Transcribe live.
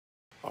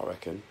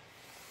reckon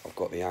I've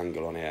got the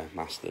angle on here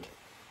mastered.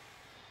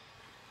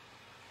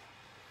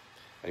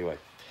 Anyway,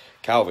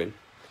 Calvin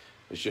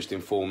has just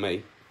informed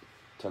me.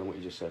 Tell him what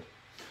you just said.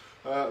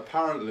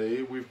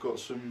 Apparently, we've got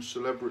some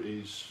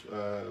celebrities,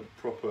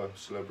 proper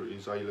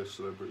celebrities, A-list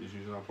celebrities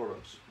using our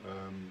products.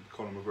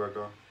 Conor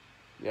McGregor.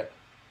 Yep.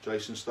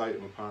 Jason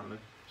Statham, apparently.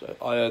 So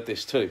I heard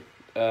this too.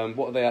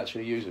 What are they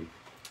actually using?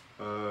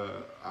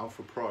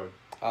 Alpha Pro.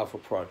 Alpha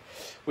Pro.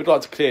 We'd like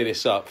to clear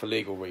this up for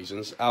legal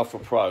reasons. Alpha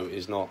Pro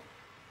is not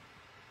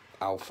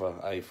Alpha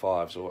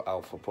A5s or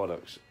Alpha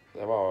products.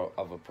 There are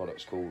other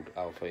products called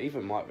Alpha.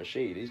 Even Mike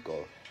Rashid, he's got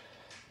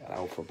an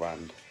Alpha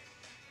brand.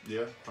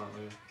 Yeah,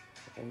 apparently.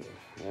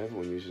 Yeah,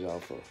 everyone uses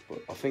Alpha,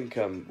 but I think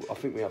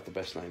we have the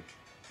best name.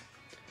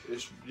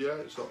 It's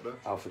up there.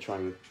 Alpha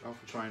Trainer.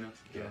 Alpha Trainer.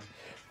 Yeah.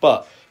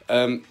 But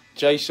is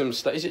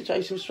it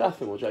Jason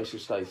Statham or Jason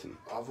Statham?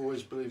 I've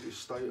always believed it's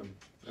Statham.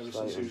 Ever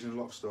since he was in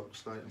Lockstock,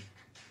 Statham.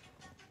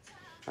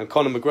 And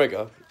Conor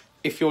McGregor,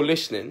 if you're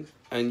listening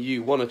and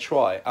you want to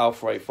try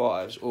Alpha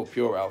A5s or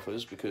Pure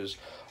Alphas, because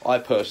I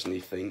personally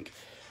think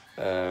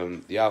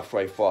the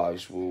Alpha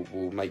A5s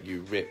will make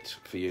you ripped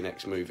for your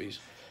next movies,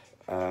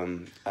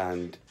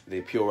 and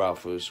the Pure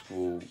Alphas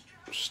will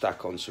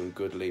stack on some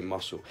good lean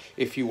muscle.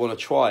 If you want to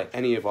try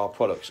any of our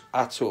products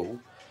at all,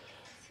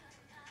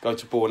 go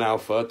to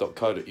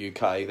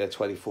bornalpha.co.uk. They're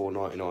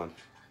 $24.99.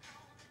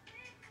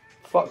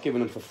 Fuck giving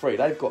them for free.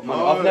 They've got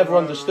money. I've never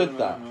understood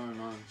that. No.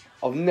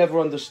 I've never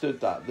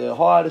understood that. The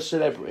higher the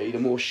celebrity, the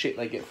more shit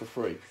they get for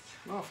free.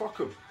 No, fuck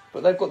them.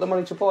 But they've got the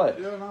money to buy it.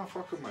 Yeah, no,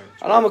 fuck them, mate.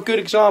 And I'm a good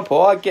example.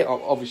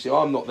 Obviously,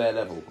 I'm not their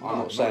level. I'm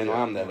not saying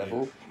I am their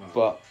level,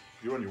 but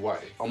you're on your way.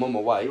 I'm on my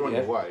way. You're on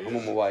your way. I'm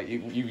on my way.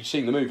 You've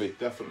seen the movie?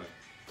 Definitely.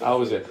 How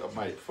was it? Oh,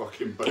 mate,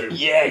 fucking boom.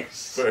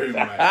 Yes! Boom,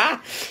 mate. Right,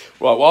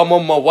 well, I'm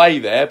on my way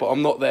there, but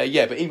I'm not there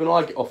yet. But even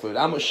I get offered,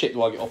 how much shit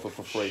do I get offered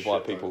for free by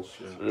people?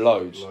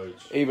 Loads.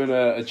 Even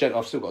a gent,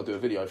 I've still got to do a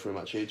video for him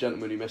actually. A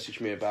gentleman who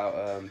messaged me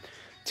about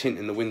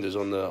tinting the windows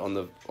on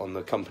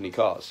the company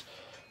cars.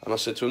 And I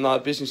said to him, no,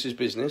 business is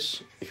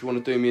business. If you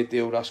want to do me a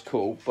deal, that's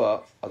cool,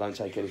 but I don't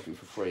take anything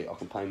for free. I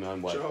can pay my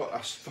own way. Do you know what?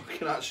 That's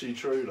fucking actually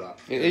true, that.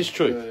 It is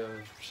true. Yeah.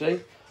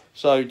 See?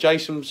 So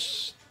Jason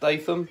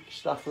Statham,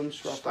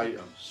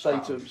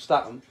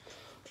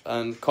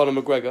 and Conor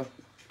McGregor.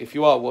 If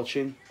you are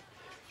watching,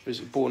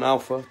 visit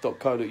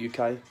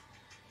bornalpha.co.uk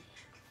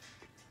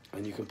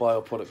and you can buy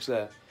our products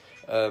there.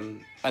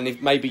 And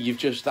if maybe you've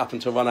just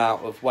happened to run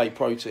out of whey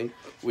protein,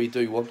 we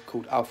do one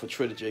called Alpha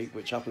Trilogy,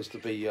 which happens to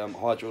be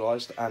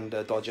hydrolyzed and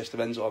digestive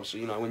enzymes. So,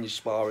 you know, when you're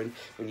sparring,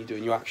 when you're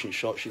doing your action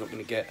shots, you're not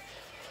going to get...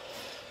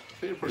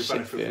 I think he'd probably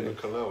benefit from the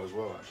Kalel as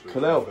well, actually.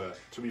 Kalel?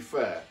 To be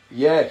fair.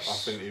 Yes. I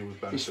think he would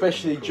benefit.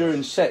 Especially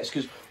during sets,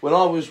 because when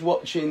I was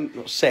watching...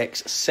 Not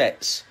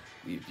sets.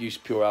 You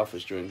used Pure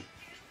Alphas during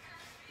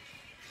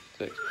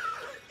sex.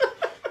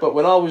 But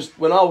when I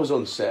was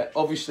on set,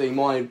 obviously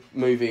my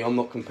movie, I'm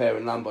not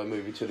comparing Lambo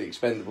movie to the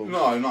Expendables.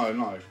 No.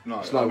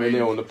 It's nowhere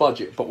near on the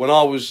budget. But when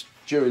I was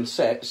during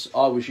sets,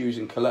 I was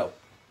using Kalel.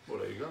 Well,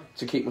 there you go.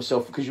 To keep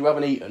myself, because you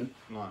haven't eaten,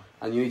 no,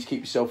 and you need to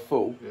keep yourself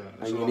full, yeah,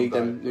 and you need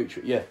them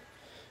nutrients. Yeah.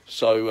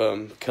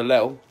 So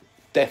Kalel,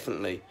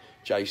 definitely,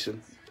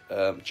 Jason,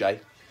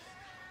 Jay,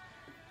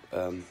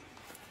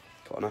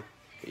 Conor,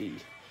 he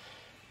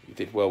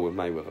did well with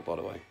Mayweather, by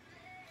the way.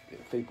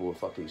 People were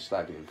fucking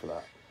staggering for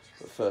that.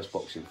 The first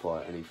boxing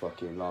fight, and he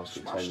fucking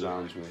lasted 10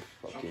 rounds with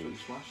fucking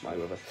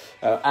Mayweather.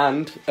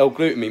 And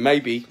L-glutamine,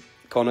 maybe,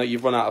 Conor,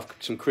 you've run out of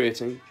some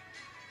creatine,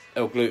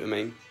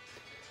 L-glutamine,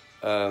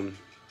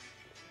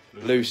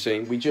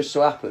 leucine. We just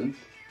so happen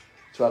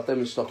to have them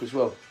in stock as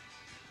well.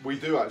 We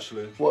do,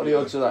 actually. What are the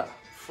odds of that?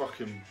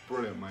 Fucking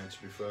brilliant, mate,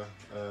 to be fair.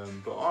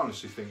 But I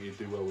honestly think he'd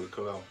do well with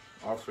Kalel.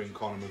 I think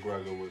Conor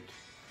McGregor would.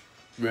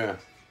 Yeah.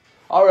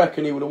 I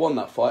reckon he would have won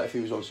that fight if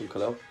he was on some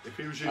Kalel. If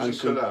he was using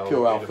Kalel,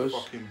 Pure he'd Alphas,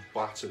 have fucking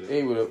battered it.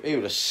 He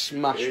would have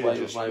smashed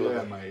weight with Mayweather.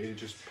 Yeah, mate, he'd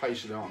just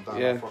pace it out and down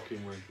the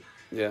fucking ring.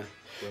 Yeah.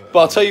 But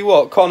I'll tell you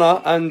what,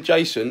 Conor and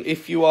Jason,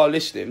 if you are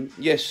listening,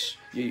 yes,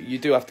 you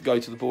do have to go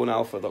to the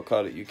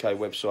bornalpha.co.uk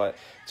website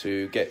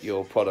to get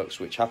your products,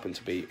 which happen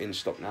to be in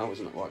stock now,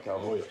 isn't it right,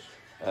 Calvin? Oh,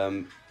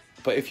 yes.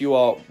 But if you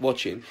are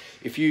watching,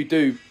 if you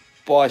do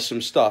buy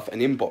some stuff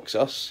and inbox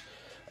us,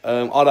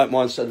 I don't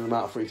mind sending them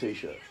out a free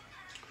T-shirt.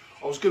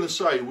 I was going to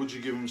say, would you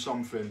give them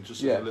something,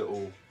 just as a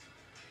little...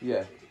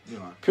 Yeah. You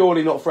know.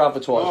 Purely not for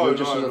advertisement,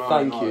 just as a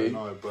thank you.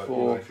 No, but for,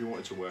 you know, if you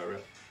wanted to wear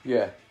it.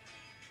 Yeah.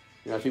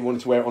 You know, if he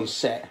wanted to wear it on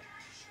set,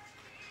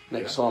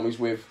 next time he's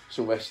with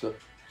Sylvester.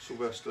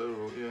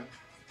 Or,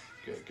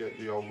 get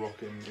the old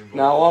rocking involved.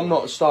 Now, I'm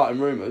not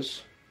starting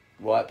rumours,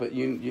 right, but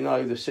you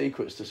know the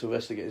secrets to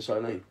Sylvester getting so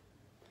lean.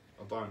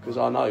 I don't know. Because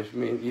I know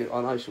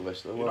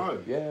Sylvester. You know?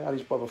 Yeah, and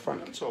his brother Frank.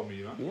 You haven't told me,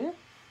 you know? Yeah.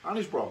 And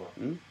his brother.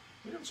 Mm?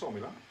 You haven't told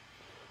me that.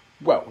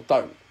 Well, I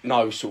don't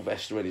know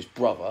Sylvester and his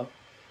brother.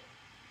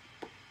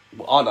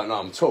 Well, I don't know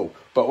him at all.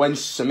 But when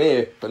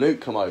Samir Banuk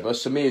come over,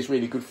 Samir's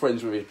really good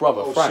friends with his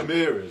brother, Frank.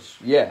 Samir is?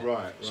 Yeah.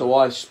 Right. So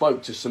I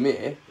spoke to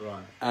Samir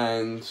right.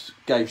 and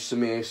gave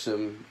Samir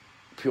some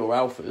Pure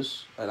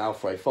Alphas and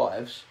Alpha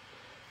A5s.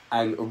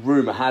 And a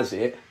rumour has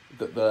it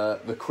that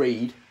the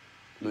Creed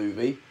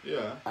movie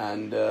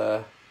and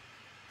the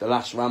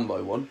last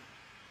Rambo one,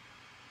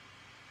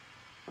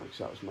 because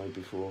that was made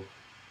before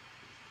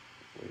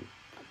we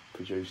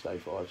produced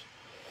A5s.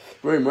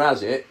 Rumour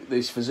has it,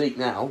 this physique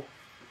now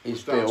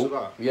is built.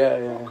 Yeah.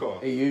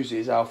 Okay. He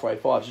uses Alpha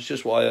A5s. It's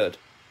just what I heard.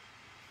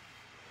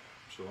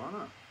 So I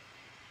know.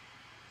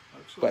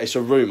 Excellent. But it's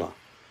a rumour.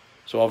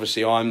 So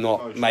obviously I'm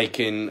not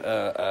making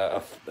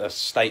a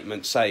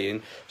statement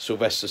saying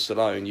Sylvester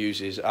Stallone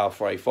uses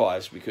Alpha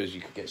A5s because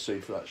you could get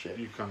sued for that shit.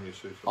 You can get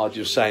sued for that. I'm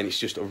just saying it's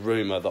just a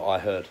rumour that I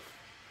heard.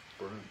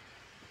 Brilliant.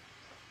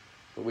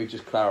 But we've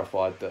just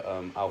clarified that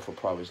Alpha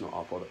Pro is not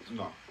our product.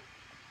 No.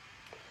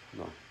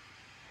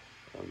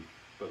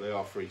 But they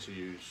are free to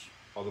use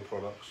other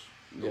products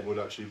that would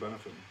actually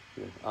benefit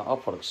them. Yeah. Our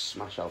products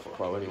smash Alpha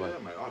Pro anyway.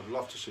 Yeah, mate. I'd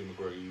love to see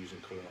McGregor using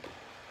Khalil.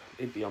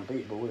 He'd be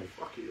unbeatable, wouldn't he?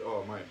 Fuck it.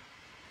 Oh, mate.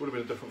 Would have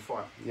been a different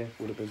fight. Yeah,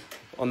 would have been.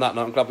 On that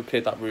note, I'm glad we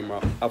cleared that rumour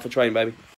up. Alpha Train, baby.